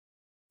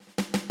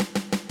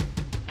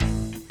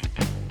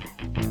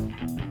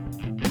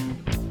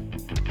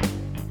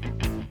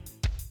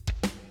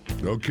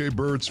Okay,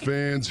 Birds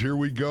fans, here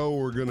we go.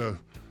 We're going to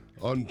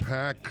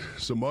unpack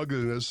some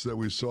ugliness that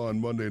we saw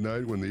on Monday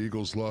night when the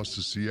Eagles lost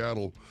to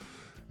Seattle.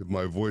 If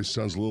my voice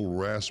sounds a little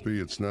raspy,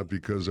 it's not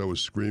because I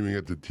was screaming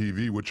at the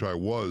TV, which I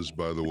was,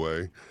 by the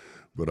way,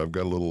 but I've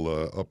got a little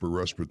upper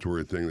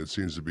respiratory thing that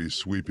seems to be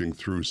sweeping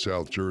through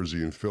South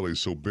Jersey and Philly,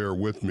 so bear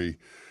with me.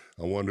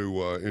 I want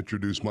to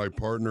introduce my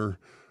partner,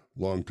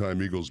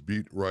 longtime Eagles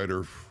beat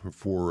writer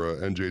for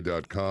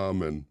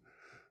NJ.com and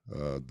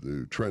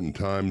the Trenton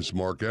Times,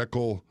 Mark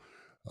Eckel.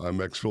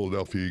 I'm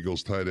ex-Philadelphia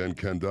Eagles tight end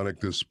Ken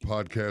Dunek. This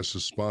podcast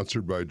is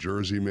sponsored by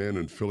Jersey Man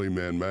and Philly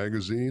Man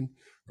magazine.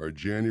 Our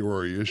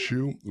January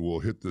issue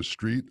will hit the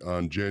street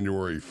on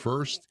January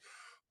 1st.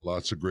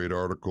 Lots of great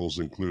articles,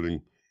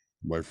 including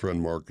my friend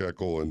Mark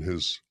Eckel and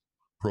his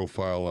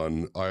profile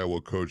on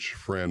Iowa coach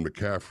Fran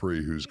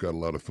McCaffrey, who's got a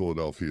lot of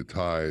Philadelphia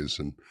ties,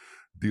 and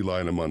D.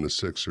 Lynam on the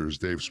Sixers,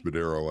 Dave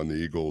Spadaro on the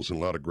Eagles, and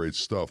a lot of great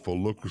stuff.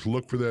 Well, look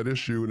for that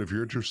issue, and if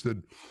you're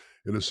interested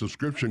in a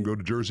subscription, go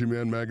to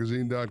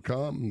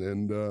jerseymanmagazine.com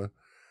and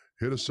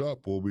hit us up.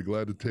 We'll be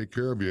glad to take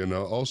care of you. And I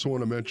also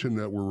want to mention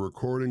that we're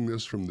recording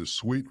this from the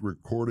Sweet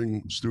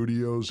Recording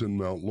Studios in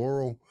Mount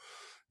Laurel.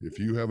 If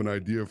you have an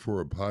idea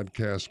for a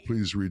podcast,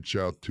 please reach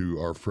out to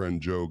our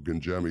friend Joe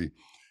Gangemi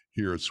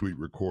here at Sweet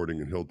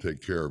Recording, and he'll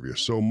take care of you.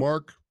 So,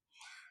 Mark,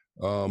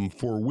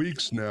 for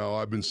weeks now,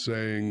 I've been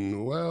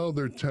saying, well,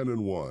 they're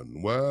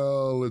 10-1.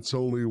 Well, it's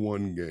only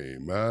one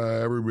game.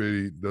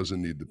 Everybody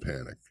doesn't need to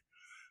panic.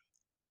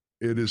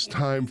 It is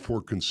time for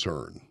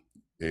concern.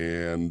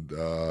 And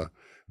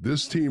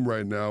this team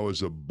right now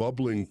is a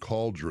bubbling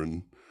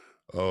cauldron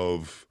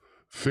of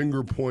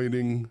finger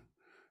pointing,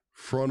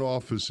 front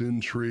office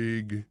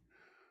intrigue,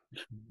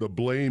 the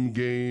blame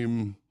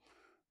game,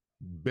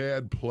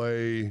 bad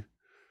play.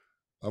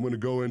 I'm going to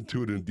go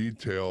into it in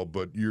detail,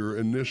 but your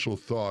initial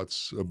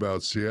thoughts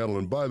about Seattle.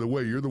 And by the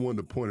way, you're the one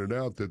that pointed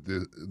out that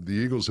the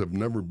Eagles have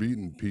never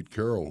beaten Pete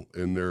Carroll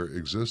in their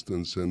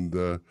existence,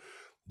 and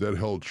that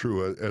held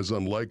true. As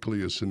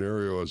unlikely a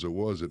scenario as it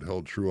was, it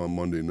held true on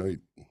Monday night.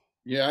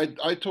 Yeah,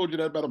 I told you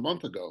that about a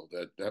month ago,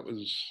 that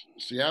was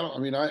Seattle. I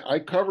mean, I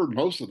covered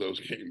most of those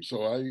games,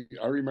 so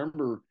I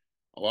remember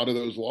a lot of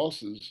those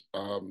losses.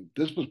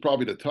 This was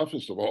probably the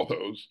toughest of all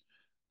those.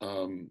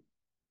 Um,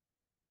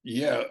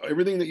 yeah,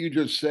 everything that you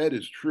just said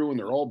is true, and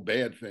they're all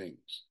bad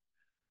things.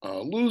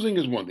 Losing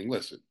is one thing.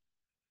 Listen,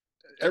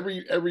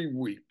 every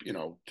week,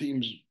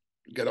 teams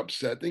get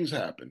upset. Things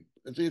happen.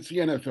 It's the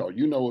NFL.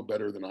 You know it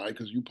better than I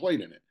because you played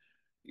in it.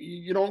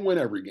 You don't win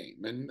every game,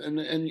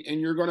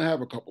 and you're going to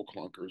have a couple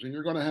clunkers, and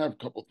you're going to have a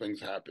couple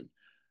things happen.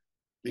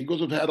 The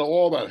Eagles have had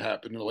all that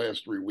happen in the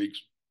last 3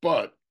 weeks.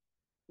 But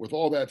with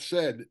all that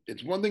said,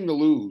 it's one thing to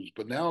lose,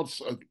 but now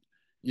it's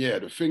yeah,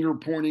 the finger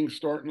pointing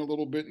starting a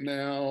little bit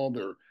now.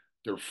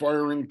 They're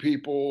firing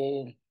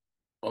people,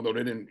 although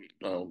they didn't.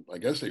 I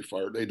guess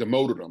they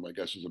demoted them. I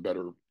guess is a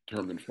better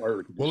term than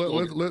fired. Well,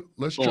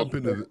 let's jump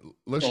into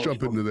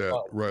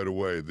that right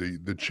away.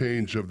 The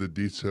change of the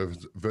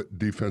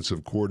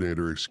defensive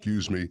coordinator.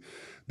 Excuse me.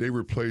 They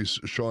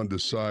replaced Sean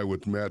Desai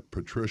with Matt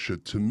Patricia.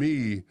 To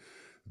me,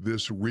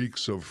 this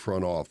reeks of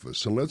front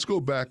office. And let's go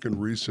back in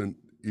recent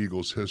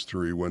Eagles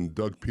history when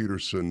Doug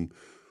Peterson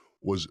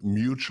was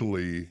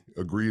mutually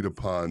agreed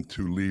upon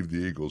to leave the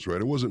Eagles. Right?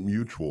 It wasn't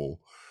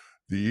mutual.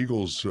 The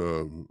Eagles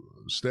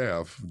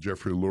staff,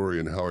 Jeffrey Lurie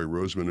and Howie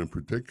Roseman in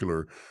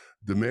particular,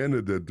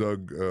 demanded that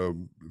Doug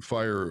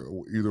fire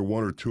either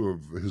one or two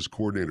of his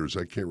coordinators.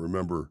 I can't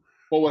remember.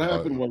 Well, what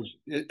happened was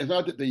it's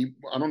not that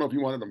I don't know if you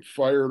wanted them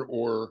fired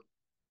or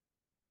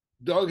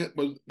Doug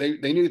was. They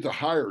needed to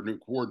hire new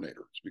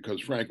coordinators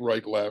because Frank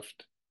Reich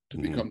left to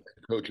become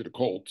the coach of the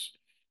Colts,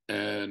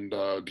 and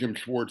Jim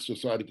Schwartz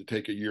decided to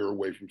take a year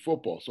away from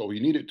football. So he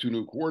needed two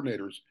new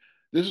coordinators.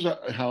 This is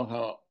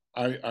how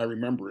I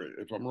remember it.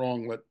 If I'm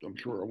wrong, I'm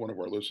sure one of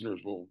our listeners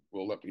will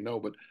let me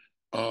know. But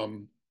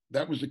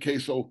that was the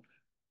case. So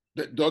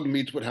that Doug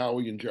meets with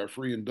Howie and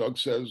Jeffrey, and Doug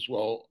says,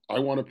 "Well, I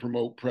want to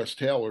promote Press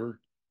Taylor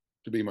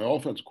to be my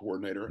offense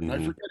coordinator." And I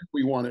forget if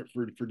we want it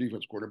for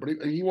defense coordinator,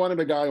 but he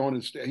wanted a guy on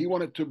his staff. He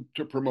wanted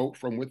to promote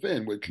from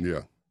within, which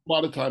a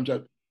lot of times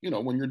that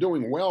when you're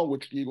doing well,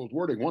 which the Eagles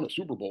were, they won a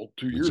Super Bowl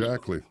 2 years ago.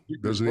 Exactly.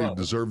 Doesn't he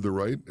deserve the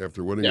right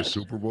after winning a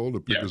Super Bowl to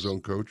pick his own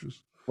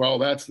coaches? Well,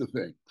 that's the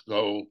thing.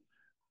 So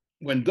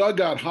when Doug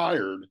got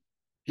hired,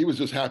 he was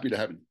just happy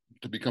to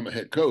become a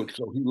head coach,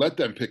 so he let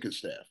them pick his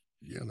staff.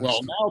 Yeah,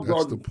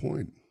 that's the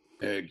point.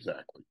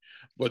 Exactly.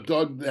 But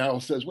Doug now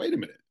says, wait a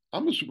minute,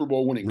 I'm a Super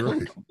Bowl winning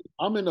coach.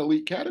 I'm in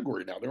elite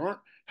category now.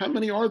 How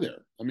many are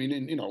there? I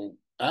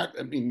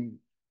mean,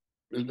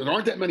 there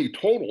aren't that many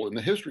total in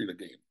the history of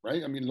the game,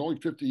 right? I mean, there's only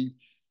 50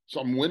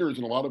 some winners,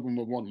 and a lot of them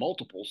have won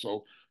multiple.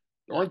 So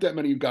there aren't that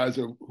many guys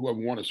who have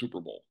won a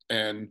Super Bowl.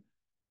 And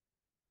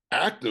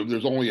active,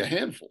 there's only a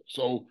handful.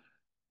 So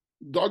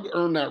Doug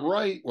earned that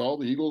right. Well,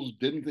 the Eagles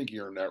didn't think he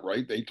earned that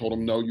right. They told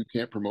him, no, you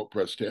can't promote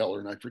Press Taylor.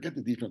 And I forget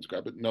the defense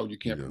guy, but no, you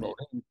can't promote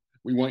him.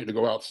 We want you to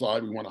go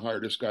outside. We want to hire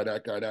this guy,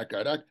 that guy, that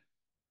guy, that.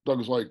 Doug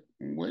was like,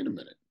 wait a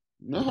minute.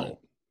 No.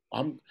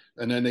 And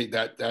then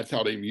that's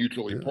how they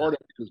mutually parted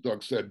because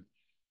Doug said,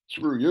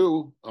 screw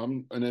you.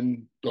 And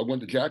then Doug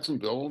went to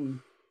Jacksonville and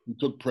he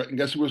took and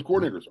guess who was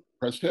coordinators?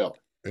 Press Taylor.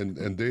 And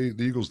the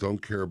Eagles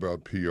don't care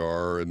about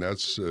PR, and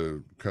that's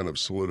kind of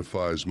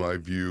solidifies my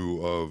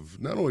view of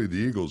not only the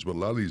Eagles, but a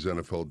lot of these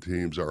NFL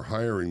teams are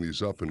hiring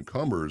these up and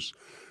comers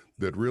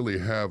that really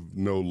have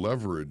no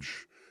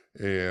leverage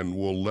and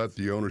will let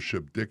the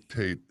ownership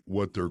dictate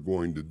what they're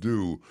going to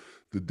do.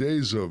 The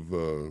days of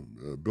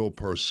Bill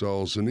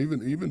Parcells and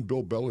even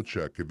Bill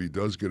Belichick, if he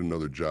does get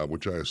another job,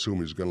 which I assume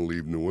he's going to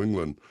leave New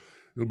England,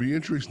 it'll be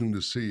interesting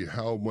to see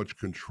how much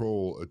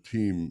control a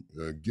team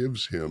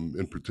gives him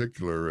in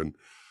particular. And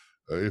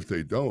if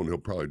they don't, he'll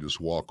probably just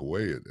walk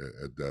away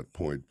at that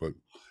point. But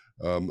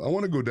I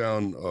want to go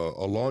down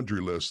a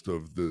laundry list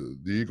of the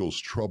Eagles'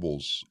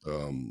 troubles.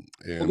 Well,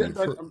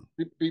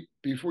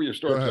 before you Go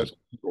start, ahead. that's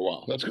going to take a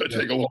while. That's going to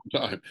Yeah, take a long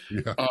time.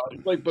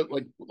 yeah, But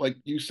like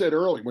you said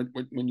earlier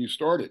when you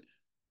started,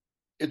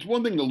 it's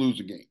one thing to lose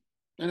a game.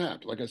 It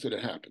happens. Like I said,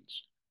 it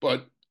happens.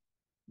 But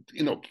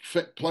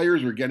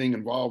players are getting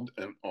involved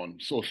on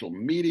social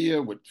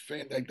media with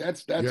like yeah.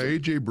 that's a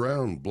AJ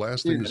Brown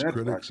blasting his that's not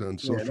critics on yeah.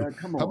 social. That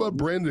come How about on.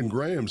 Brandon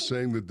Graham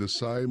saying the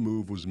Desai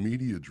move was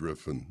media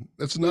driven?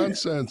 That's Yeah. What?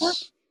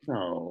 nonsense.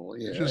 No.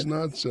 It's Yeah. just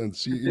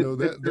nonsense.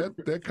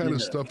 That kind of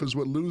Yeah. stuff is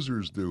what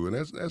losers do, and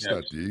that's Yes.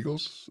 not the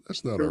Eagles.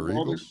 That's not They're, our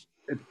well, Eagles.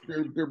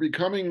 they're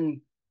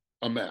becoming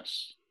a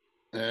mess.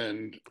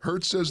 And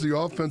Hurts says the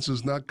offense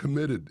is not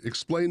committed.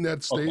 Explain that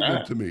of statement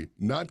that, to me.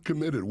 Not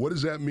committed. What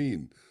does that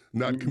mean?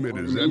 Not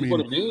committed. it means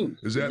what it means.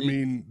 Does It that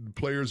means mean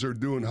players are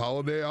doing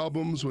holiday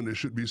albums when they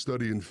should be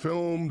studying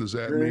film? Does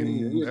that there mean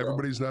you go.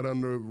 everybody's not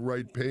on the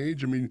right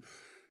page? I mean,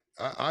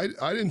 I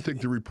didn't think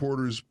the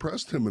reporters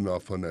pressed him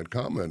enough on that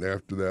comment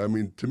after that. I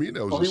mean, to me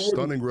that was Well, a he wouldn't.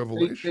 stunning They,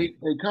 revelation. they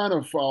they kind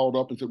of followed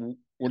up and said, well,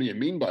 "What do you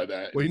mean by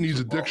that?" Well, he And he needs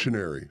said, a "Well,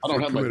 dictionary I don't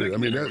for have my committed. I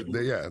mean, dictionary with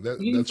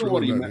me." He that's knew what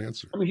really he not meant. an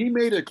answer. I mean, he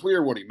made it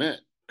clear what he meant.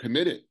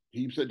 Committed.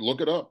 He said,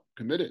 "Look it up.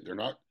 Committed." They're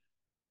not.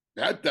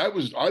 That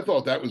was. I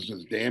thought that was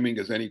as damning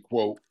as any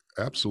quote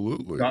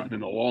Absolutely. gotten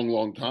in a long,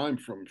 long time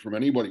from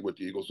anybody with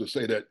the Eagles to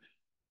say that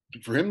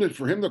for him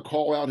to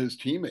call out his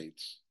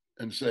teammates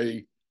and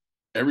say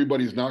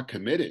everybody's not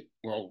committed.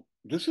 Well,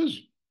 this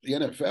is the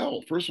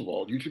NFL. First of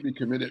all, you should be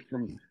committed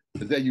from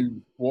the day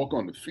you walk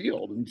on the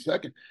field. And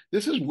second,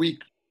 this is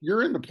week.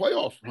 You're in the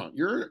playoff hunt.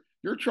 You're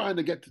trying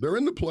to get. They're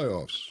in the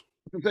playoffs.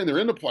 I'm saying they're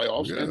in the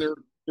playoffs and Yeah.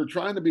 they're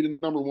trying to be the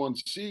number one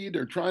seed.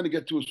 They're trying to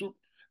get to a super,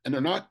 and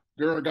they're not.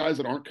 There are guys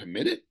that aren't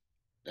committed.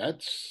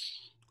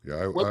 That's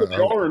Yeah, whether they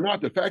are or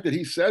not. The fact that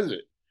he says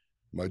it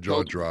my jaw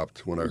tells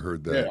dropped when I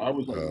heard yeah, that. I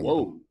was like,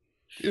 whoa.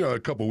 A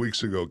couple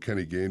weeks ago,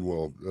 Kenny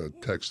Gainwell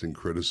texting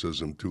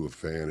criticism to a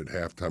fan at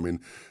halftime. I mean,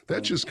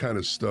 that's just kind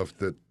of stuff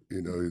that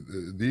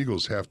the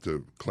Eagles have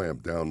to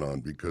clamp down on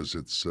because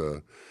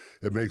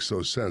it makes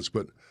no sense.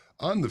 But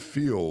on the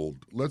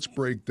field, let's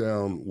break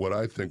down what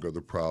I think are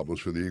the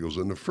problems for the Eagles.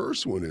 And the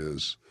first one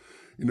is,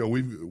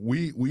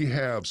 we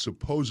have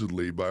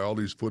supposedly by all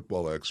these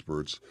football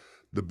experts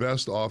the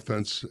best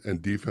offense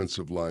and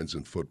defensive lines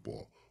in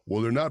football.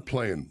 Well, they're not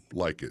playing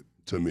like it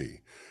to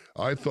me.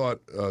 I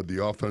thought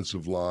the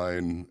offensive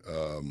line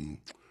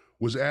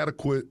was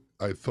adequate.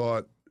 I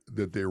thought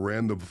that they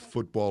ran the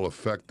football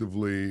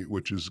effectively,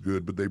 which is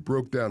good, but they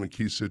broke down in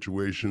key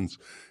situations,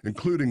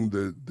 including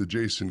the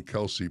Jason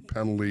Kelsey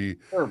penalty.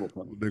 Terrible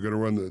penalty. They're going to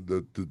run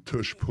the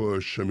tush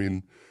push. I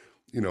mean,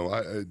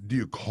 do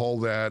you call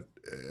that?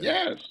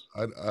 Yes.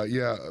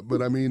 Yeah,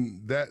 but I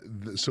mean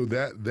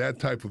that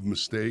type of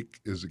mistake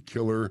is a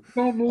killer.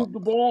 Don't move the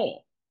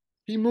ball.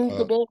 He moved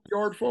the Uh, ball a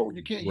yard forward.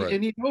 You can't, right.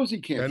 and he knows he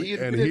can't. And He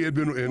and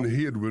admitted.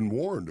 he had been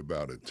warned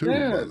about it too, by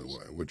Yes. the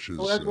way, which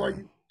So is that's why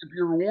if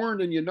you're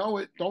warned and you know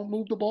it, don't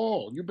move the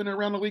ball. You've been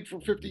around the league for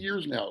 50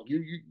 years now.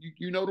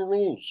 You know the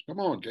rules. Come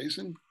on,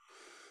 Jason.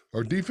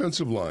 our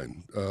defensive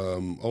line.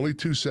 Only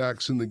 2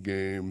 sacks in the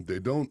game. They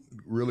don't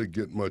really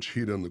get much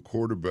heat on the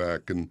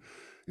quarterback, and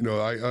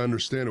I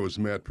understand it was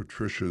Matt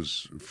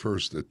Patricia's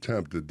first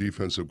attempt at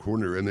defensive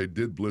coordinator, and they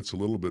did blitz a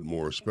little bit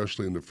more,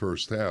 especially in the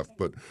first half.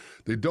 But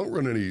they don't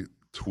run any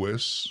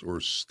twists or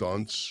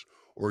stunts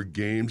or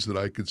games that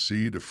I could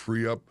see to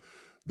free up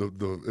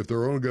the if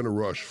they're only going to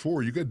rush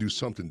four, you got to do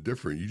something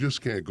different. You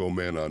just can't go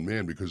man on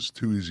man because it's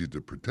too easy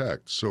to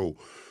protect. So,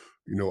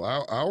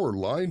 our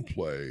line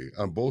play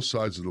on both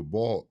sides of the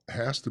ball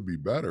has to be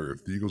better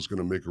if the Eagles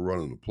going to make a run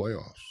in the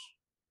playoffs.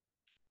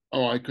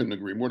 Oh, I couldn't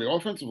agree more. The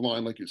offensive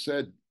line, like you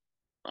said,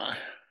 uh,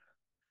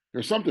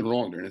 there's something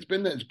wrong there, and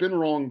it's been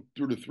wrong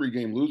through the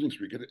 3-game losing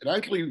streak.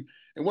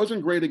 It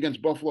wasn't great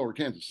against Buffalo or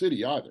Kansas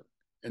City either.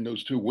 In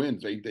those 2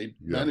 wins, they Yeah.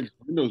 managed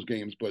to win those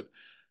games, but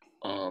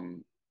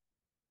um,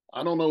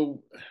 I don't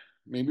know.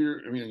 Maybe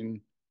I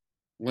mean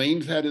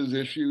Lane's had his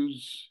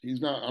issues. He's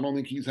not. I don't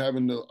think he's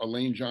having a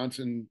Lane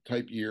Johnson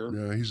type year.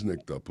 Yeah, he's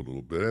nicked up a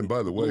little bit. And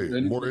by the way,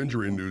 more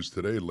injury news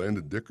today.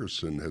 Landon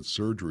Dickerson had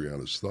surgery on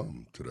his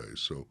thumb today,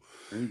 so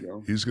There you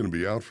go. he's going to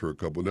be out for a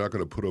couple. They're not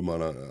going to put him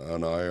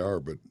on IR,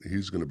 but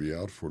he's going to be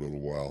out for a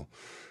little while.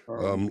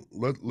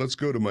 Let's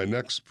go to my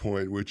next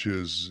point, which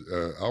is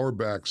our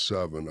back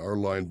seven, our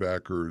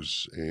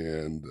linebackers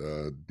and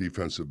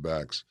defensive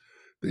backs.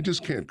 They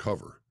just can't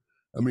cover.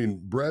 I mean,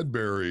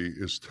 Bradbury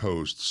is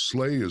toast.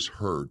 Slay is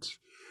hurt.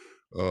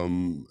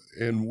 And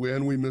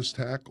when we miss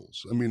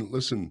tackles, I mean,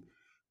 listen,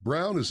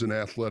 Brown is an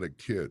athletic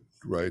kid,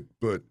 right?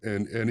 But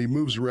and he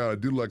moves around. I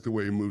do like the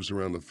way he moves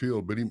around the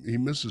field, but he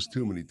misses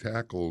too many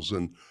tackles.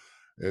 And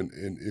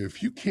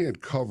if you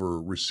can't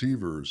cover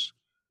receivers,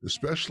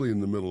 especially in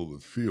the middle of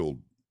the field,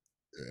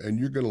 and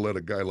you're going to let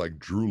a guy like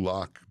Drew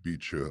Lock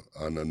beat you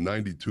on a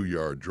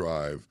 92-yard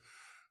drive.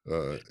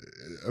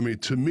 I mean,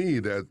 to me,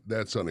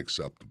 that's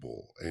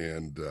unacceptable.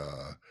 And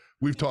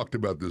we've talked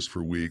about this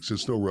for weeks.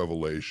 It's no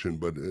revelation,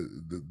 but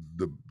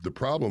the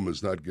problem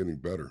is not getting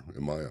better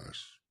in my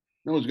eyes.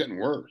 No, it's getting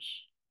worse.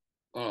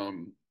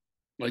 Um,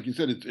 like you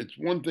said, it's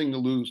one thing to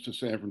lose to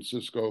San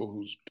Francisco,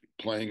 who's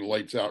playing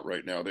lights out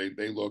right now.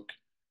 They look,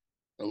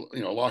 a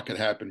lot could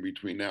happen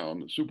between now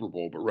and the Super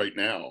Bowl, but right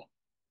now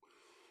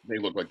they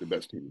look like the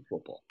best team in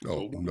football. Oh,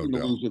 So one no thing to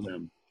doubt. lose to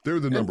them. They're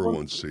the And number one,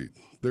 one seed.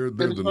 They're and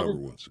the it's another,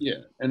 number one seed. yeah,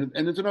 and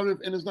it's another,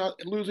 and it's not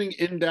losing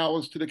in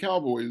Dallas to the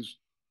Cowboys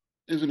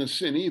isn't a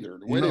sin either.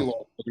 The way they No,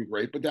 lost wasn't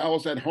great, but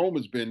Dallas at home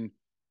has been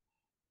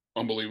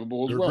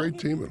unbelievable as they're a well. great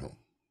team at home.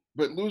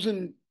 But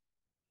losing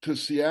to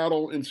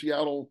Seattle in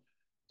Seattle,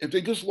 if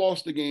they just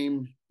lost the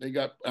game, they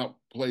got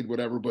outplayed,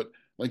 whatever. But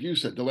like you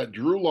said, to let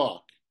Drew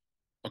Lock,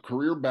 a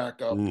career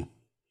backup, Mm,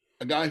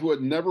 a guy who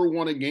had never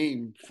won a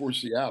game for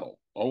Seattle,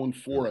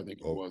 0-4, I think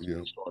it oh, was when yeah.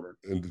 he started.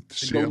 And To go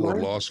Seattle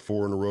had lost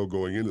 4 in a row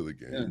going into the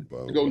yeah, game, by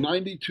to the go way.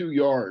 92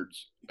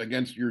 yards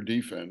against your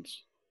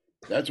defense,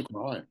 that's a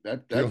crime. You know,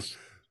 they That's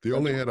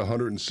only a had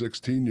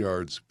 116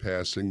 yards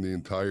passing the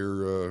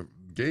entire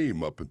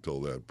game up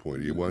until that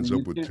point. He I winds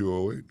mean, up with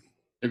 208.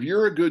 if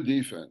you're a good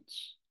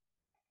defense,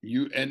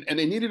 you and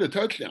they needed a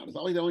touchdown. It's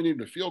not like they only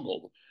needed a field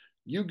goal.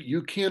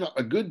 You can't.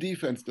 A good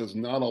defense does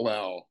not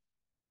allow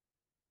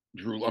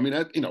Drew. I mean,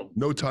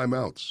 No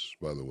timeouts,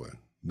 by the way.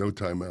 No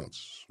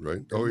timeouts,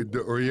 right? Oh,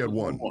 or he had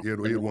one. He had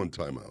one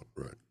timeout,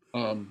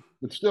 right?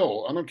 But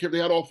still, I don't care if they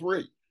had all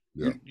three.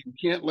 Yeah, You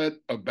can't let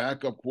a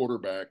backup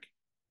quarterback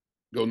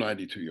go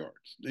 92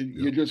 yards. yeah.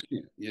 You just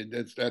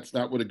can't. That's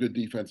not what a good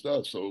defense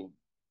does. So,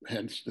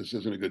 hence, this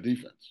isn't a good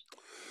defense.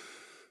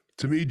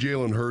 To me,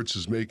 Jalen Hurts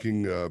is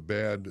making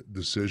bad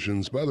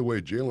decisions. By the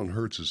way, Jalen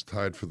Hurts is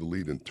tied for the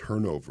lead in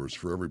turnovers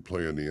for every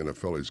player in the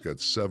NFL. He's got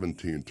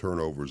 17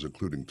 turnovers,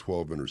 including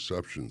 12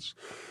 interceptions.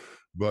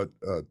 But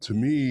to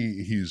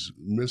me, he's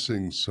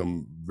missing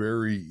some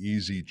very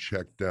easy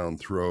check down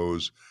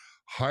throws,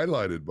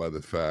 highlighted by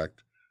the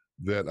fact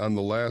that on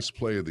the last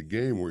play of the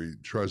game where he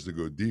tries to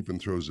go deep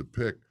and throws a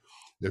pick,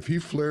 if he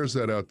flares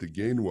that out to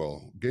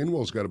Gainwell,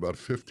 Gainwell's got about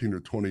 15 or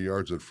 20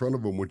 yards in front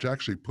of him, which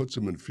actually puts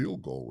him in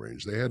field goal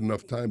range. They had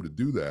enough time to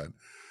do that.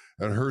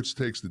 And Hurts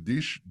takes the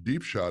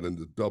deep shot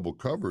into double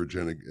coverage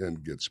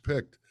and gets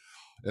picked.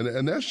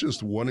 And that's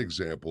just one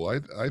example.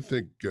 I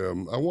think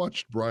I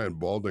watched Brian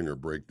Baldinger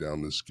break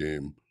down this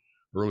game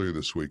earlier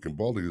this week, and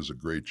Baldinger does a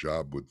great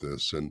job with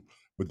this. And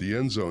with the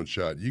end zone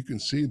shot, you can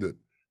see that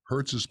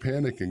Hurts is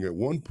panicking. At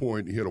one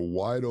point, he had a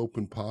wide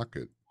open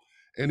pocket,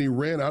 and he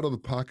ran out of the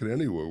pocket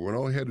anyway. When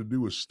all he had to do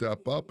was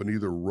step up and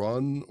either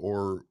run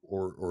or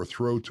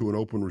throw to an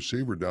open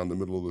receiver down the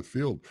middle of the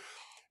field.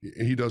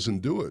 He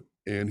doesn't do it,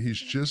 and he's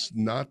just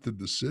not the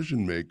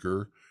decision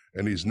maker,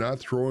 and he's not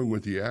throwing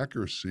with the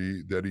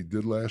accuracy that he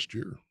did last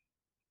year.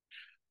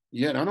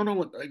 Yeah, and I don't know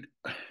what.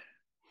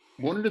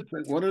 One of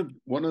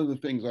the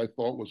things I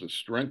thought was a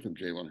strength of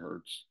Jalen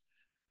Hurts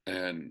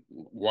and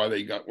why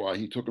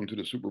he took him to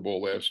the Super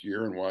Bowl last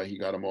year and why he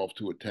got him off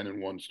to a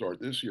 10-1 start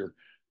this year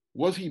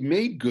was he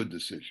made good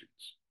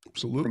decisions.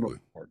 Absolutely.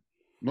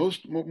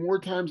 Most more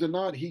times than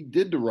not, he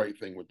did the right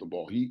thing with the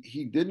ball.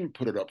 He didn't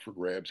put it up for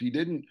grabs. He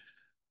didn't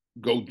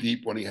go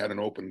deep when he had an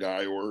open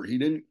guy, or he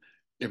didn't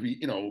if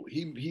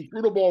he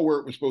threw the ball where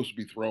it was supposed to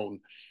be thrown.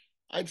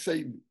 I'd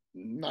say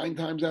 9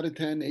 times out of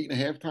 10,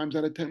 8.5 times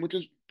out of 10, which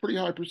is pretty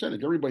high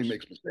percentage. Everybody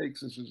makes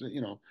mistakes. This is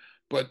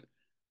but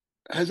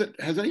has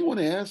anyone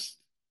asked,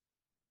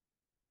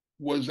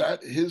 was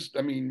that his,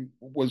 I mean,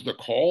 was the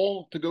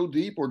call to go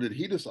deep or did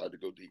he decide to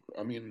go deep?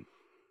 I mean,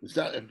 is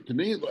that to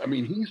me, I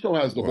mean, he still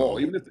has the ball,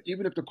 Well,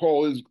 even if the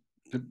call is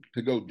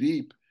to go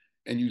deep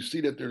and you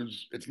see that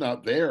it's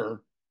not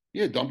there,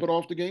 yeah, dump it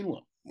off to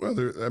Gainwell. well,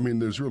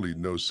 there's really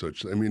no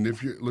such. I mean,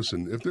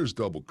 if there's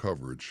double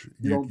coverage,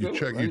 You don't do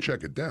check it, right? you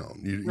check it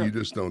down. You Yeah,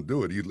 just don't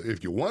do it.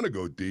 If you want to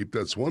go deep,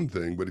 that's one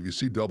thing. But if you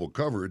see double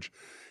coverage,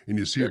 and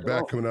you see a check it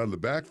back off. coming out of the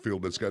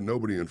backfield that's got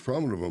nobody in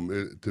front of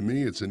him, to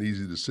me, it's an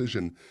easy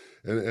decision.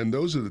 And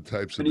those are the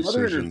types of And the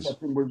other decisions.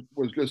 interception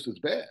was just as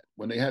bad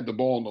when they had the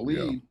ball in the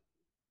Yeah, lead,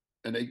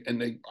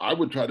 and they I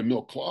would try to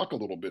milk clock a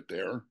little bit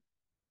there,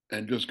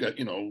 and just get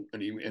and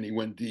he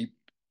went deep,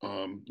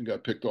 and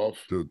got picked off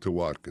to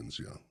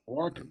Watkins. Yeah,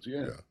 Watkins,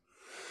 yeah. yeah.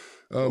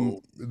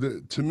 So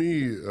To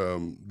me,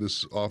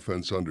 this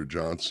offense under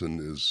Johnson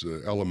is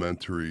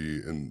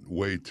elementary and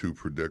way too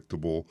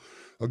predictable.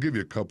 I'll give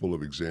you a couple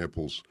of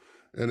examples.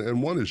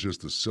 And one is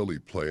just a silly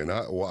play. And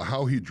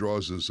how he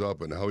draws this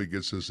up and how he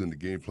gets this into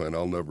game plan,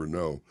 I'll never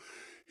know.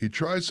 He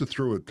tries to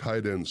throw a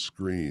tight end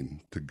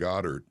screen to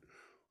Goddard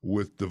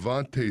with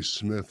Devontae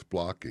Smith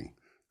blocking.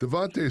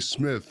 Devontae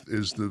Smith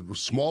is the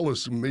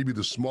smallest, maybe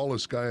the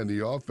smallest guy in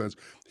the offense.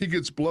 He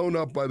gets blown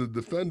up by the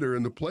defender,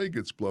 and the play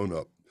gets blown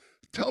up.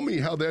 Tell me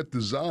how that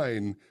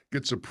design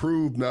gets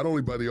approved not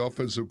only by the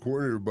offensive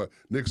coordinator but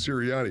Nick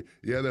Sirianni.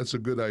 Yeah, that's a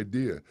good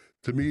idea.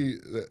 To me,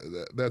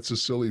 that's a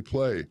silly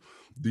play.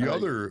 The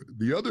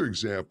other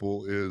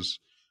example is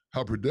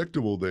how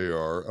predictable they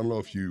are. I don't know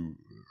if you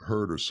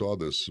heard or saw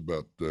this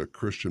about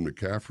Christian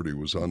McCaffrey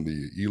was on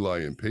the Eli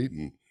and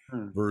Peyton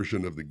Hmm.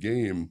 version of the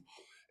game.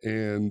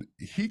 And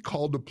he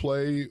called the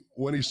play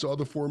when he saw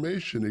the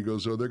formation. He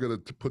goes, "Oh, they're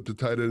going to put the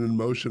tight end in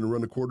motion and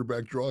run a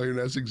quarterback draw here." And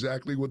that's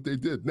exactly what they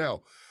did.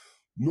 Now,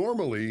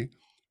 normally,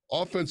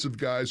 offensive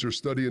guys are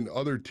studying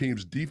other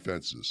teams'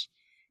 defenses.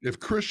 If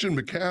Christian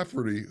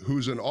McCaffrey,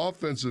 who's an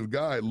offensive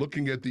guy,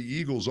 looking at the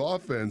Eagles'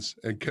 offense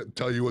and can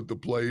tell you what the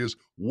play is,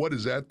 what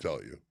does that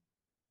tell you?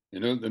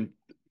 Then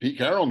Pete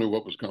Carroll knew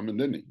what was coming,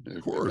 didn't he?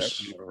 Of course.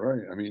 That's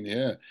right. I mean,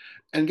 yeah.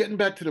 And getting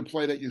back to the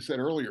play that you said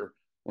earlier,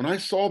 when I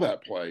saw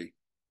that play,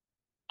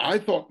 I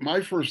thought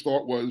my first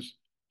thought was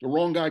the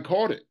wrong guy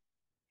caught it.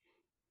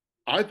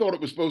 I thought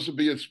it was supposed to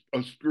be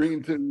a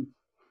screen to.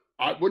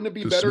 Wouldn't it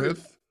be To better if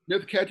Smith,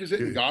 Smith catches it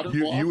and Goddard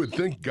you blocks? would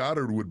think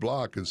Goddard would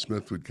block and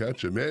Smith would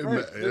catch it.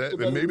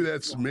 Right. Maybe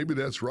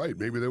that's right.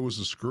 Maybe there was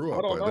a screw I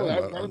up don't by know.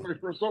 them. That was my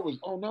first thought was,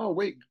 oh no,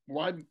 wait,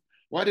 why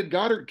did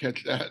Goddard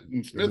catch that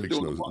and Smith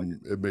doing the block?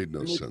 It made no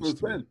It makes sense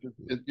no to me.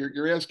 sense.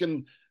 You're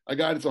asking a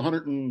guy that's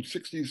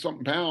 160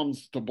 something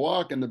pounds to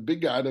block and the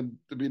big guy to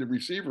be the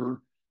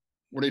receiver.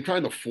 Were they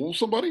trying to fool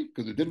somebody?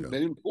 Because they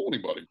didn't fool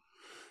anybody.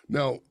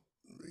 Now,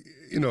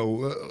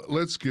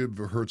 let's give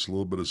Hurts a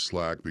little bit of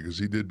slack because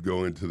he did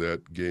go into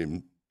that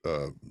game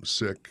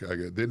sick.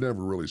 They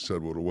never really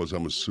said what it was.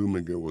 I'm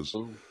assuming it was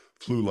So,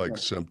 flu-like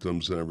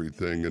symptoms and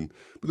everything.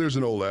 But there's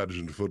an old adage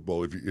in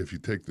football: if you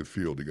take the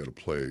field, you got to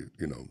play.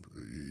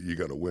 You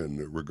got to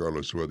win,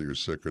 regardless of whether you're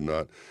sick or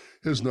not.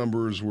 His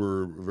numbers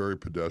were very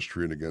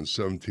pedestrian. Again,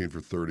 17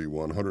 for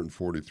 31,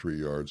 143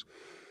 yards.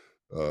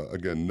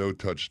 Again, no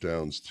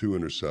touchdowns, 2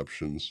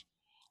 interceptions.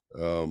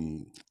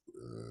 Um,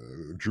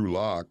 Drew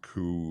Lock,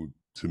 who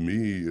to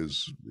me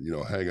is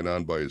hanging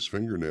on by his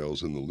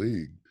fingernails in the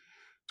league,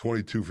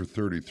 22 for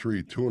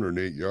 33,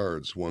 208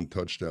 yards, 1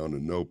 touchdown,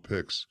 and no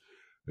picks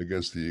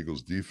against the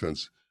Eagles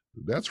defense.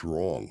 That's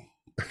wrong.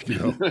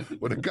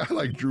 When a guy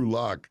like Drew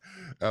Lock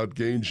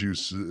outgains you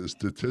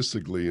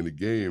statistically in a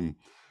game.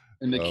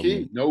 and the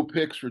key, no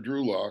picks for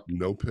Drew Lock.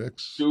 No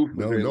picks. No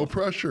No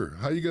pressure.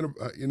 How you gonna?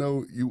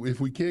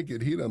 If we can't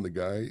get heat on the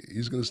guy,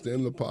 he's gonna stand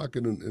in the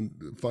pocket and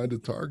find a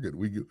target.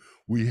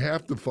 We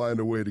have to find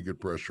a way to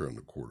get pressure on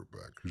the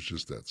quarterback. It's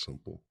just that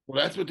simple.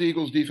 Well, that's what the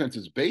Eagles defense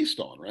is based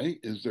on, right?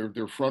 Is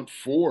their front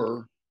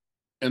four.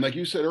 And like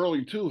you said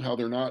earlier too, how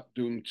they're not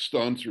doing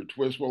stunts or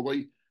twists. Well,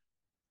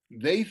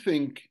 they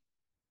think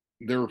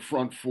their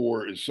front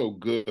four is so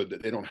good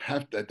that they don't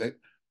have that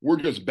we're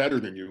just better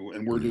than you,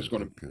 and we're just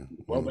going to. Okay.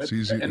 Well, it's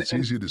easy. It's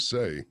easy to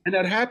say, and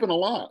that happened a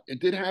lot. It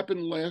did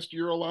happen last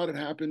year a lot. It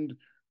happened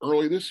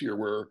early this year,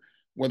 where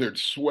whether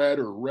it's Sweat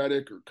or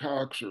Reddick or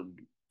Cox or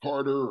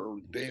Carter or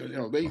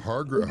they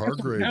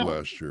Hargrave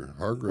last year.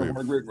 Hargrave,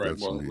 right?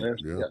 Well,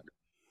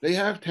 they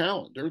have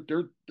talent.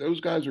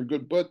 Those guys are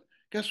good, but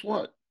guess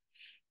what?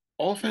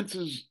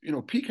 Offenses,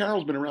 Pete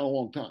Carroll's been around a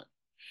long time,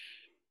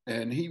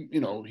 and he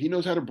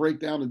knows how to break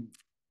down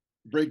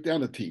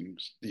the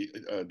team's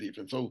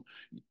defense. So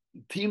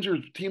teams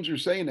are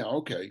saying now,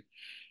 okay,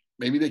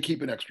 maybe they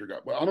keep an extra guy.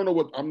 Well, I don't know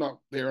what I'm not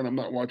there and I'm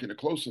not watching it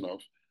close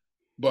enough,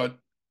 but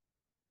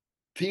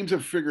teams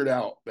have figured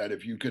out that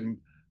if you can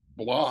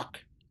block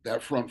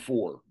that front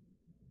four,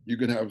 you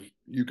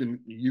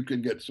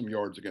can get some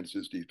yards against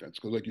this defense.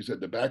 Because like you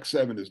said, the back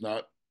seven is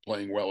not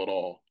playing well at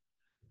all.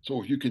 So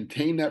if you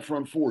contain that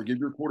front four, give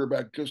your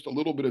quarterback just a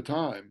little bit of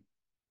time,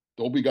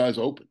 there'll be guys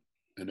open,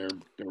 and there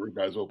were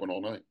guys open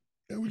all night.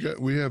 Yeah,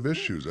 we have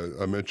issues.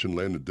 I mentioned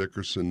Landon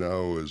Dickerson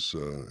now has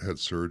had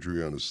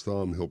surgery on his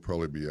thumb. He'll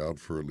probably be out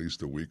for at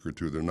least a week or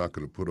two. They're not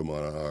going to put him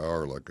on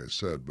IR, like I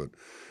said. But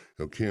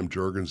Cam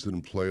Jurgens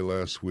didn't play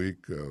last week.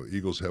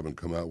 Eagles haven't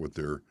come out with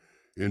their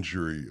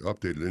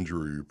updated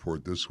injury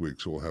report this week,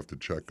 so we'll have to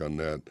check on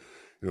that.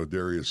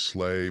 Darius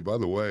Slay. By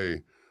the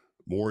way,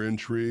 more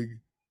intrigue.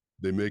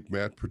 They make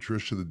Matt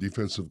Patricia the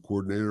defensive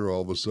coordinator.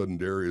 All of a sudden,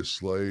 Darius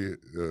Slay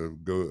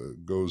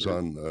goes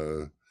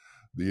on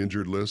the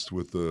injured list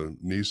with the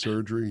knee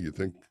surgery. You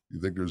think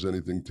there's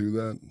anything to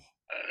that?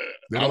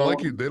 They don't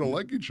like you. They don't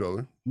like each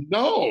other.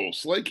 No,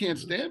 Slay can't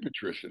stand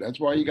Patricia. That's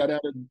why he got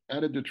out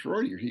of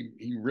Detroit.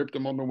 He ripped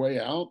him on the way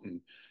out,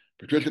 and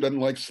Patricia doesn't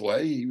like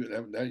Slay.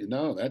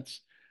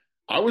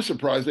 I was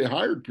surprised they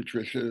hired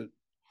Patricia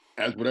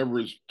as whatever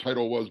his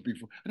title was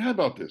before. And how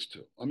about this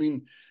too? I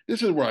mean,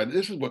 this is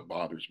what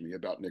bothers me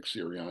about Nick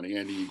Sirianni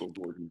and the Eagles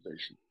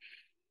organization.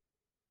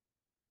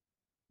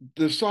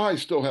 Desai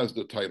still has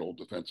the title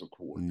defensive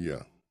coordinator.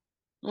 Yeah.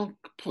 Oh,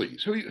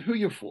 please, who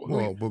you for?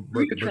 Well, who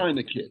are you trying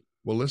to kid?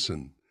 Well,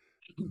 listen,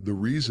 the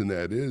reason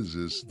that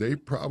is they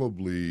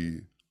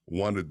probably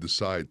wanted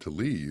Desai to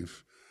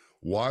leave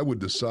Why would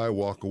Desai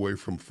walk away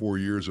from 4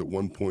 years at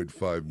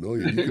 1.5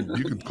 million?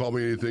 You can call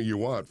me anything you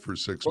want for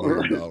 $6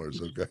 million.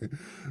 Okay,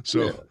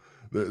 so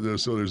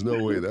so there's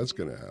no way that's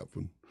going to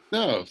happen.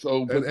 No,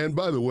 so and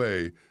by the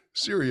way,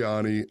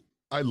 Sirianni,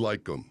 I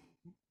like him.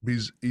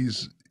 He's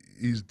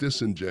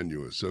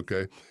disingenuous.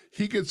 Okay,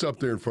 he gets up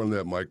there in front of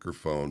that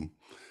microphone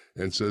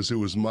and says it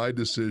was my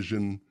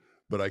decision,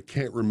 but I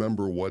can't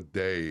remember what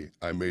day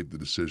I made the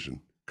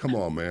decision. Come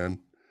on, man.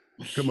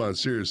 Come on,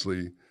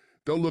 seriously.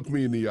 Don't look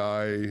me in the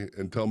eye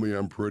and tell me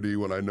I'm pretty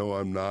when I know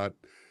I'm not.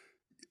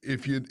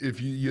 If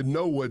you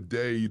know what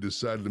day you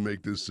decided to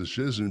make this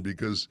decision,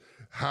 because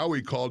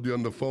Howie called you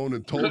on the phone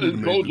and told you to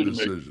make the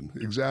decision.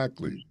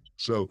 Exactly.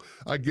 So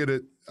I get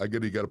it.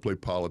 You got to play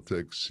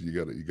politics. You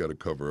got to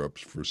cover up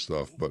for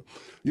stuff. But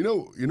you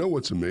know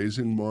what's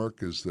amazing,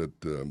 Mark, is that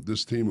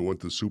this team who went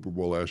to the Super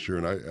Bowl last year,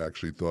 and I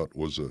actually thought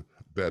was a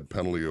bad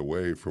penalty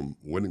away from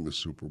winning the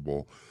Super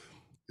Bowl,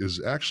 is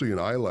actually an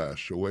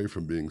eyelash away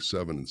from being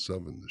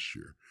 7-7 this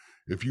year.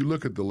 If you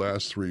look at the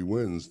last 3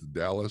 wins,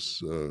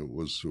 Dallas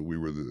we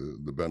were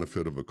the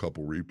benefit of a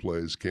couple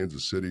replays.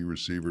 Kansas City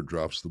receiver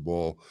drops the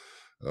ball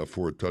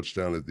for a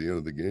touchdown at the end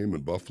of the game,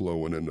 and Buffalo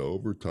went into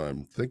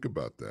overtime. Think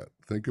about that.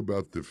 Think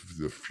about the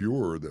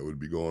furor that would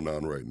be going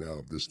on right now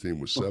if this team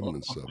was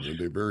 7-7, and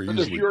they very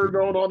easily. The furor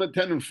going on at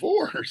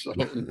 10-4. So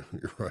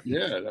you're right.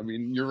 Yeah, I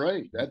mean, you're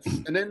right.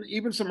 And then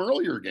even some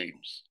earlier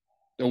games.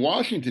 The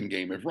Washington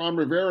game, if Ron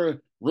Rivera,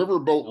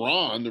 Riverboat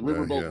Ron, the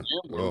Riverboat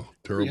gambler,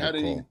 terrible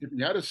call. If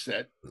he had a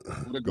set,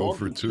 go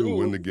for 2,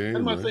 win the game.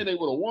 I'm not saying they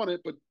would have won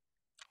it, but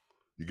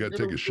you got to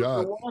take a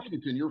shot.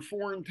 Washington, you're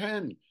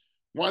 4-10.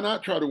 Why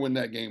not try to win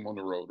that game on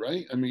the road,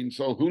 right? I mean,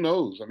 so who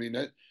knows? I mean,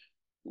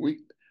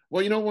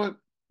 well, you know what?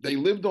 They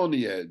lived on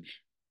the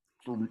edge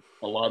for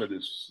a lot of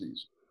this season.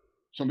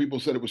 Some people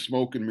said it was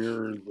smoke and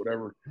mirrors,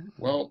 whatever.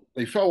 Well,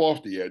 they fell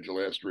off the edge the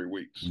last 3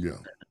 weeks. Yeah.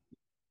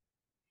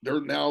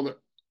 They're now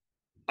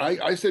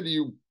I said to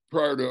you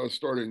prior to us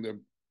starting the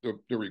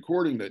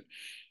recording that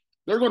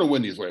they're going to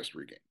win these last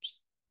 3 games.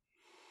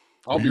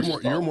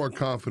 You're more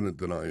confident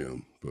than I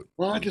am, but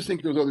I just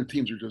think those other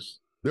teams are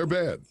they're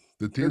bad.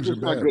 The teams are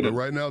bad, but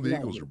right now the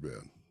Eagles are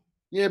bad.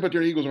 Yeah, but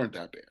their Eagles aren't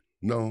that bad.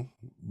 No,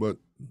 but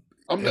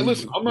I'm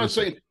not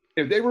saying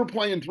if they were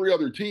playing 3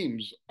 other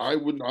teams, I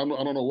don't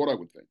know what I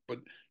would think. But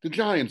the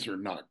Giants are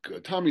not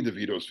good. Tommy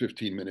DeVito's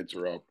 15 minutes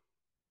are up.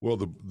 Well,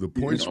 the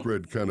point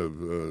spread kind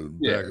of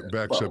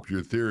backs up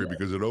your theory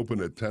because it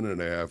opened at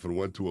 10.5 and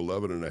went to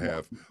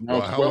 11.5.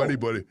 Well,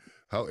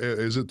 how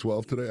is it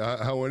 12 today?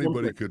 How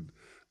anybody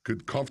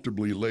could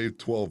comfortably lay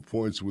 12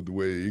 points with the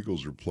way the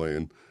Eagles are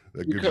playing?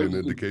 That gives you an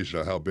indication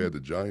of how bad the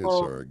Giants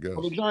are, I guess.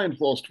 Well, the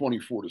Giants lost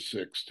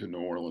 24-6 to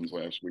New Orleans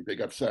last week. They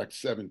got sacked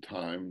 7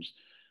 times.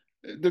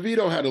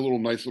 DeVito had a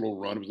nice little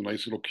run. It was a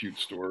nice little cute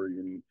story,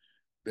 and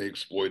they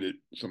exploited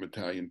some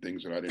Italian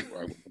things that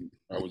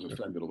I was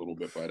offended a little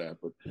bit by that.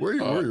 But were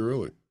you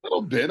really? A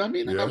little bit. I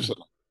mean,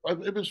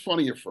 it was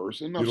funny at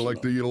first. And you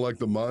don't like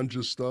the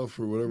Manja stuff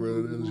or whatever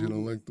it is. You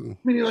don't like the. I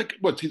mean,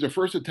 he's the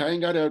first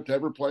Italian guy to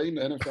ever play in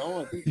the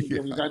NFL. I think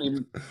there was a guy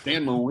named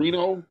Dan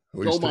Marino.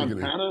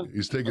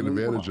 He's taking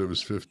advantage of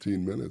his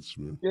 15 minutes,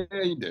 man. Yeah,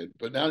 he did.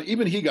 But now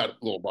even he got a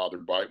little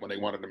bothered by it when they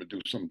wanted him to do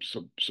some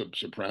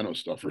soprano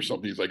stuff or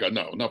something. He's like,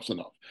 no, enough's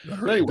enough. I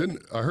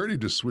heard he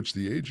just switched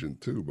the agent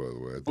too. By the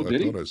way,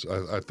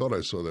 I thought I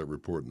saw that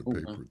report in the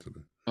paper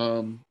today.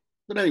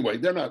 But anyway,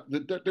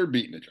 they're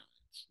beating the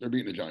Giants. They're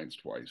beating the Giants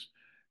twice.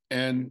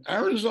 And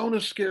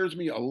Arizona scares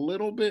me a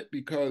little bit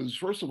because,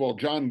 first of all,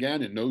 John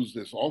Gannon knows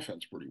this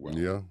offense pretty well.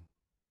 Yeah.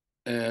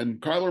 And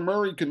Kyler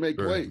Murray can make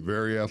plays.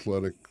 Very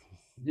athletic.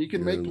 He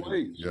can make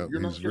plays. Yeah,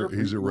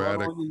 he's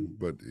erratic,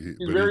 but he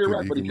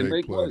can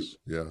make plays.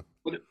 Yeah.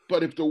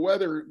 But if the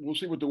weather, we'll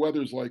see what the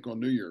weather's like on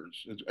New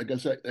Year's. I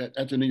guess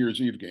that's a New Year's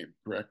Eve game,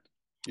 correct?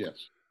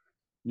 Yes.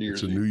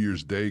 It's a New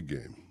Year's Day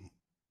game.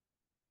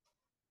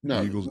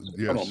 No, Eagles,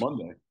 it's on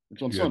Monday.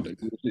 It's on Sunday.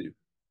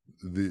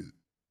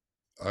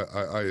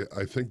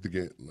 I think the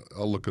game.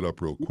 I'll look it up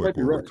real quick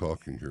while we're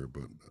talking here,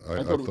 but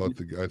I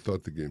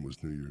thought the game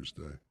was New Year's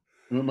Day.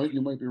 You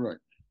might be right.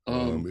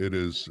 It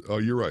is. Oh,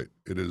 you're right.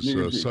 It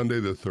is Sunday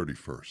the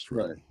 31st.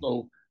 Right.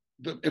 So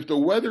if the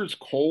weather's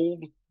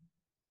cold,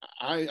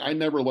 I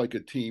never like a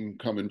team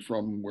coming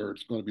from where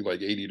it's going to be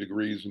like 80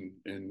 degrees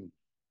in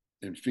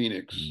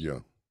Phoenix. Yeah.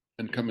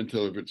 And come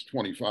until if it's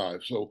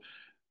 25. So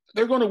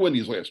they're going to win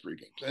these last 3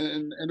 games,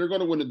 and they're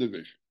going to win the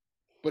division.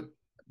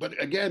 But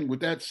again,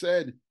 with that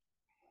said,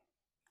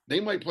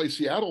 they might play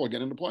Seattle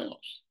again in the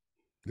playoffs.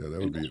 Yeah, that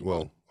would be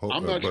well.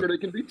 I'm not sure they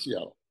can beat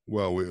Seattle.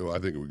 Well, I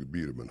think we could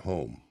beat them at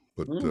home.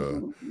 But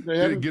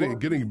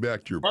getting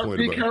back to your point,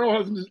 Pete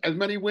Carroll has as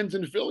many wins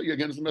in Philly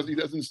against them as he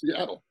does in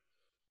Seattle.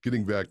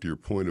 Getting back to your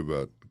point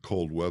about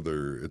cold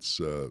weather,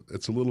 it's a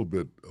little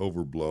bit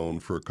overblown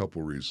for a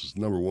couple of reasons.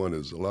 Number one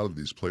is a lot of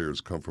these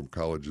players come from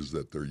colleges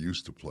that they're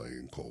used to playing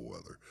in cold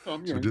weather.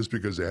 So just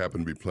because they happen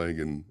to be playing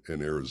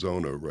in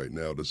Arizona right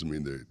now doesn't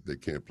mean they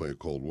can't play in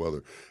cold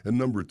weather. And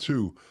number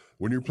two,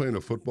 when you're playing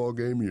a football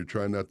game and you're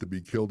trying not to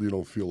be killed, you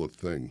don't feel a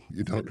thing.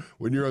 You don't.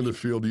 When you're on the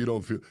field, you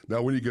don't feel.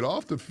 Now, when you get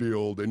off the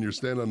field and you're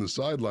standing on the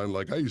sideline,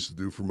 like I used to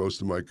do for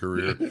most of my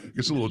career, it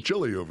gets a little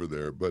chilly over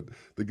there. But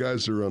the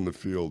guys that are on the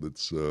field,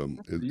 it's a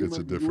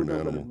different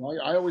animal.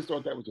 I always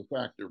thought that was a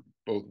factor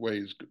both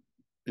ways.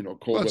 Cold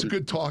Well, it's a weather.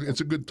 good talk.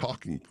 It's a good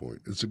talking point.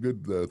 It's a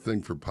good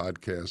thing for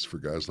podcasts for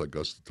guys like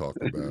us to talk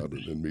about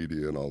and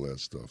media and all that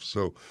stuff.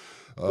 So,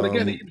 But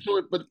again,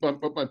 um,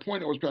 but my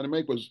point I was trying to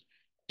make was,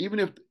 even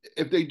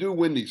if they do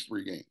win these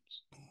 3 games,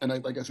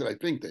 and like I said, I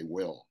think they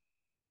will.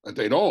 If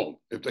they don't,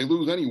 if they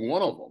lose any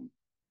one of them,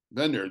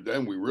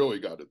 then we really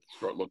got to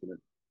start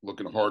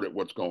looking hard at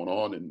what's going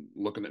on and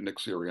looking at Nick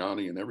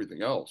Sirianni and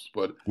everything else.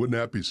 But wouldn't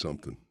that be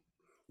something?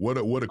 What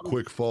a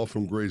quick fall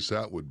from grace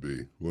that would be,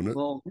 wouldn't it?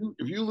 well,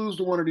 if you lose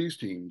to one of these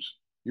teams,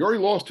 you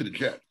already lost to the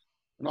Jets,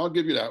 and I'll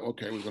give you that.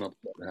 Okay, it was an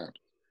upset to happen.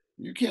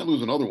 You can't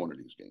lose another one of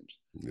these games.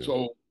 Yeah.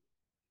 So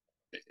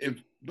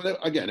but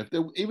again,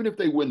 even if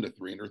they win the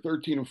 3 and they're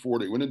 13-4,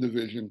 they win a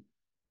division.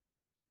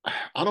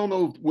 I don't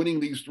know if winning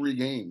these 3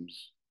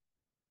 games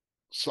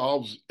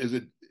solves.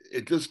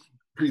 It just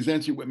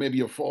presents you with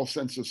maybe a false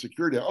sense of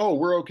security. Oh,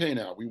 we're okay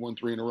now. We won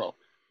 3 in a row.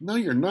 No,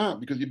 you're not,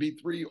 because you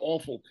beat 3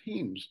 awful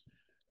teams.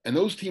 And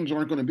those teams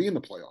aren't going to be in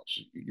the playoffs.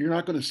 You're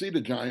not going to see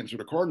the Giants or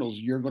the Cardinals.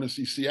 You're going to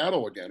see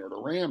Seattle again, or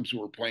the Rams,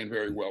 who are playing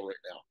very well right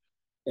now.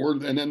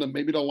 And then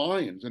maybe the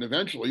Lions, and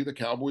eventually the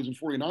Cowboys and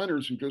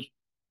 49ers, who just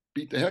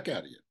beat the heck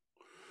out of you.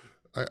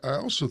 I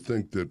also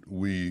think that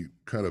we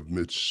kind of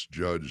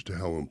misjudged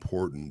how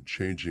important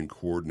changing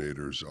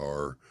coordinators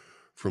are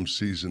from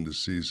season to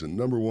season.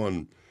 Number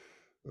one,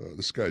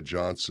 this guy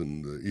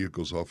Johnson, the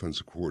Eagles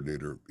offensive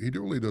coordinator, he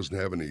really doesn't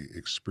have any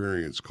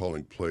experience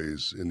calling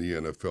plays in the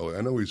NFL.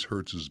 I know he's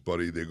Hurts's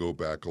buddy. They go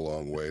back a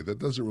long way. That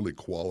doesn't really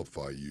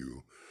qualify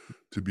you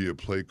to be a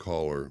play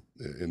caller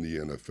in the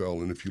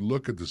NFL. And if you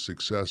look at the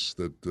success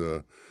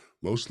that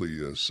mostly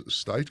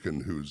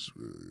Steichen, whose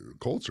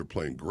Colts are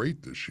playing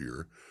great this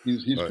year.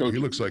 He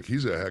looks like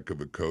he's a heck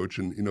of a coach.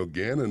 And,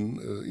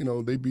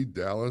 Gannon, they beat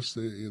Dallas.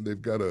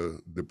 They've got a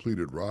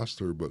depleted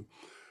roster, but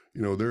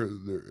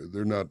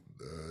they're not.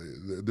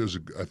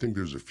 I think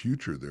there's a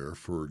future there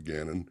for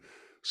Gannon.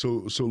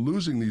 So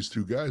losing these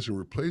 2 guys and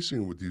replacing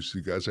them with these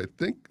 2 guys, I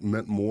think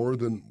meant more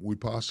than we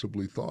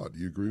possibly thought. Do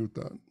you agree with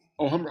that?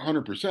 Oh,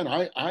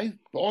 100%. I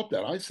thought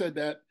that. I said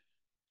that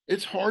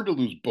it's hard to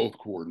lose both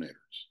coordinators.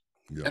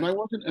 Yeah. And I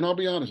wasn't, and I'll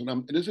be honest,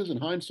 and this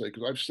isn't hindsight,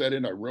 because I've said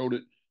it, I wrote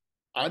it.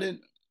 I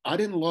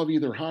didn't love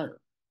either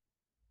hire.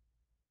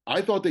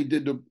 I thought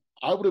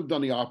I would have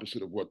done the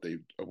opposite of what they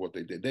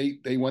did.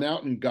 They went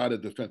out and got a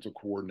defensive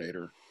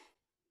coordinator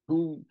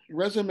who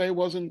resume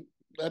wasn't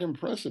that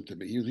impressive to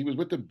me. He was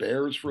with the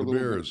Bears for a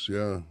little Bears, bit.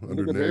 Yeah,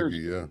 under Nagy,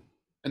 yeah.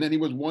 And then he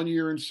was 1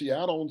 year in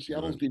Seattle, and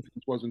Seattle's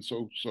defense wasn't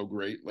so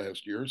great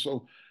last year.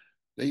 So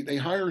they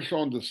hire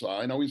Sean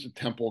Desai. I know he's a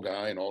Temple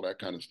guy and all that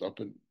kind of stuff,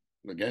 but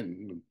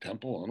again,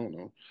 Temple, I don't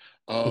know.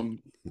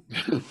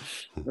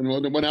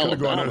 And when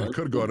Alabama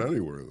could have gone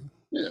anywhere.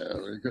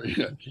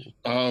 Yeah.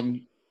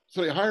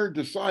 So they hired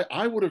Desai.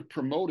 I would have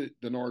promoted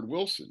Denard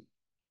Wilson,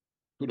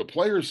 who the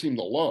players seemed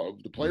to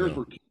love. The players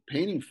were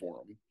campaigning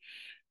for him.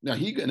 Now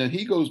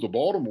he goes to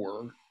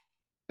Baltimore,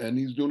 and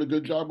he's doing a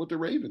good job with the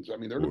Ravens. I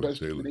mean, they're the best.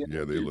 They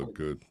look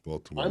good.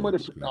 Baltimore.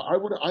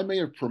 I may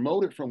have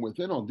promoted from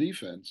within on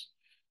defense.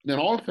 And then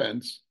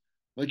offense,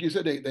 like you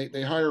said,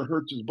 they hire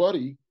Hurts's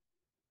buddy,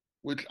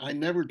 which I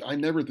never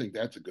think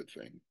that's a good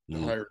thing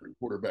to hire a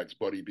quarterback's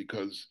buddy,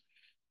 because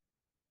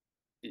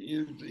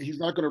he's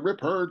not going to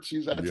rip Hurts.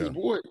 That's his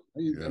boy.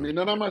 I mean,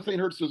 and I'm not saying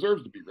Hurts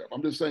deserves to be ripped.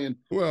 I'm just saying,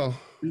 well,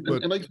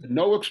 and like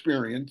no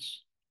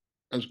experience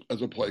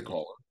as a play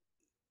caller.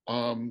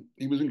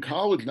 He was in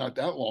college not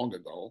that long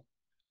ago.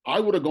 I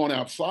would have gone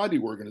outside the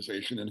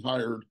organization and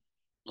hired,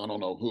 I don't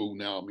know who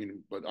now. I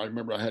mean, but I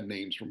remember I had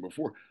names from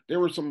before. There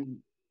were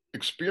some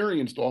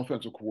experienced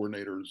offensive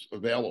coordinators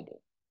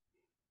available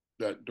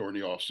that during the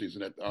offseason.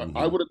 That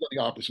I would have done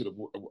the opposite of.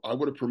 I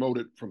would have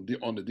promoted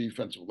on the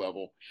defensive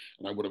level,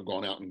 and I would have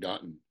gone out and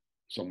gotten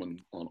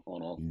someone on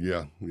offense.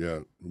 Yeah,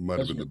 might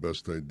have been the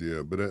best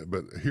idea.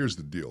 But here's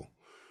the deal: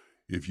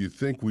 if you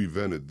think we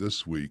vented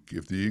this week,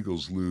 if the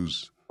Eagles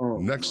lose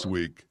next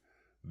week,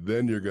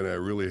 then you're going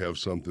to really have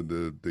something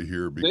to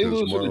hear, because they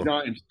lose to the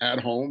Giants at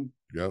home.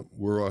 Yeah,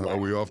 are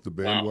we off the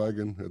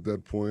bandwagon at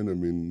that point? I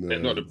mean,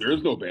 no, there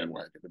is no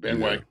bandwagon. The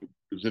bandwagon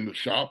is in the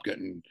shop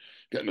getting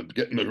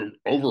the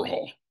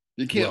overhaul.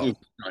 You can't lose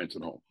the Giants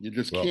at home. You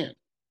just can't.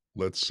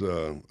 Let's.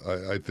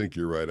 I think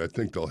you're right. I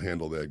think they'll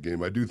handle that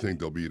game. I do think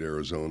they'll beat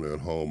Arizona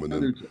at home, and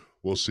then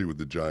we'll see what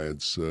the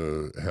Giants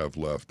have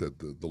left at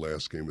the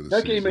last game of the season.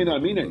 That game may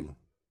not mean anything.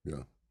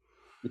 Yeah.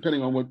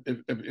 Depending on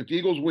if the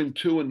Eagles win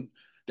 2, and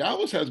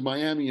Dallas has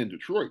Miami and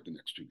Detroit the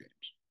next 2 games.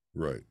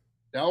 Right.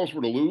 Dallas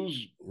were to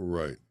lose.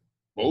 Right.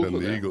 Both then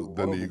of the Eagles would,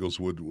 and the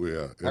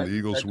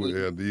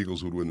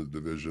Eagles would win the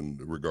division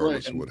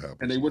regardless of what happens.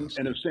 And they wouldn't.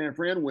 And if San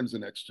Fran wins the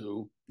next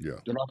 2, they're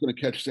not going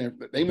to catch San.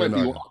 They might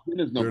be locked in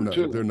as number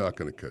 2. They're not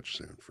going to catch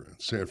San Fran.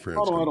 San Fran.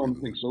 I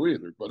don't think so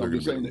either. But I'm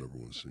just saying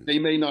they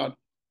may not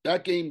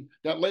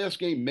that last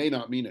game may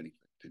not mean anything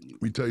to you.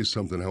 Let me tell you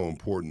something how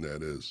important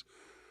that is.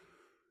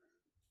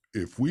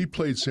 If we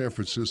played San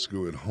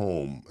Francisco at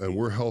home and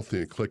we're healthy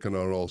and clicking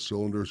on all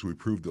cylinders, we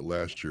proved it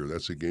last year.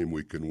 That's a game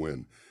we can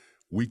win.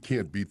 We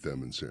can't beat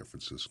them in San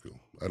Francisco.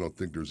 I don't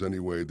think there's any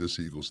way this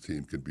Eagles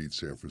team can beat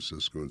San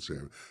Francisco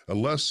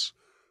unless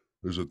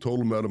there's a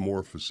total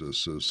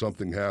metamorphosis.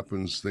 Something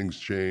happens, things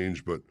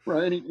change, but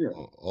Right. Yeah.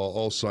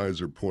 all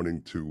signs are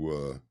pointing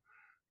to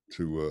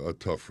a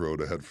tough road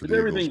ahead for If the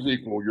Eagles. everything's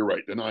equal, you're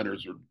right. The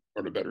Niners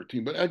are the better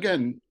team. But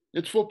again,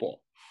 it's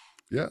football.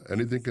 Yeah,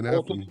 anything can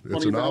happen.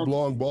 It's an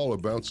oblong ball.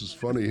 It bounces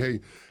funny.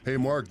 Hey,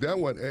 Mark,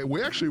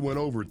 we actually went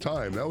over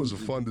time. That was a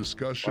fun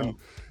discussion. Wow.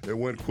 It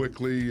went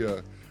quickly.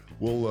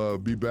 We'll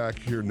be back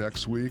here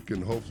next week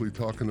and hopefully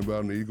talking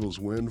about an Eagles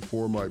win.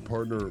 For my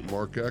partner,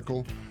 Mark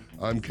Eckel,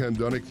 I'm Ken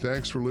Dunnick.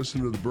 Thanks for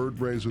listening to the Bird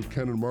Brains with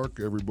Ken and Mark.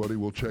 Everybody,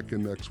 we'll check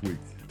in next week.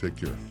 Take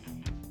care.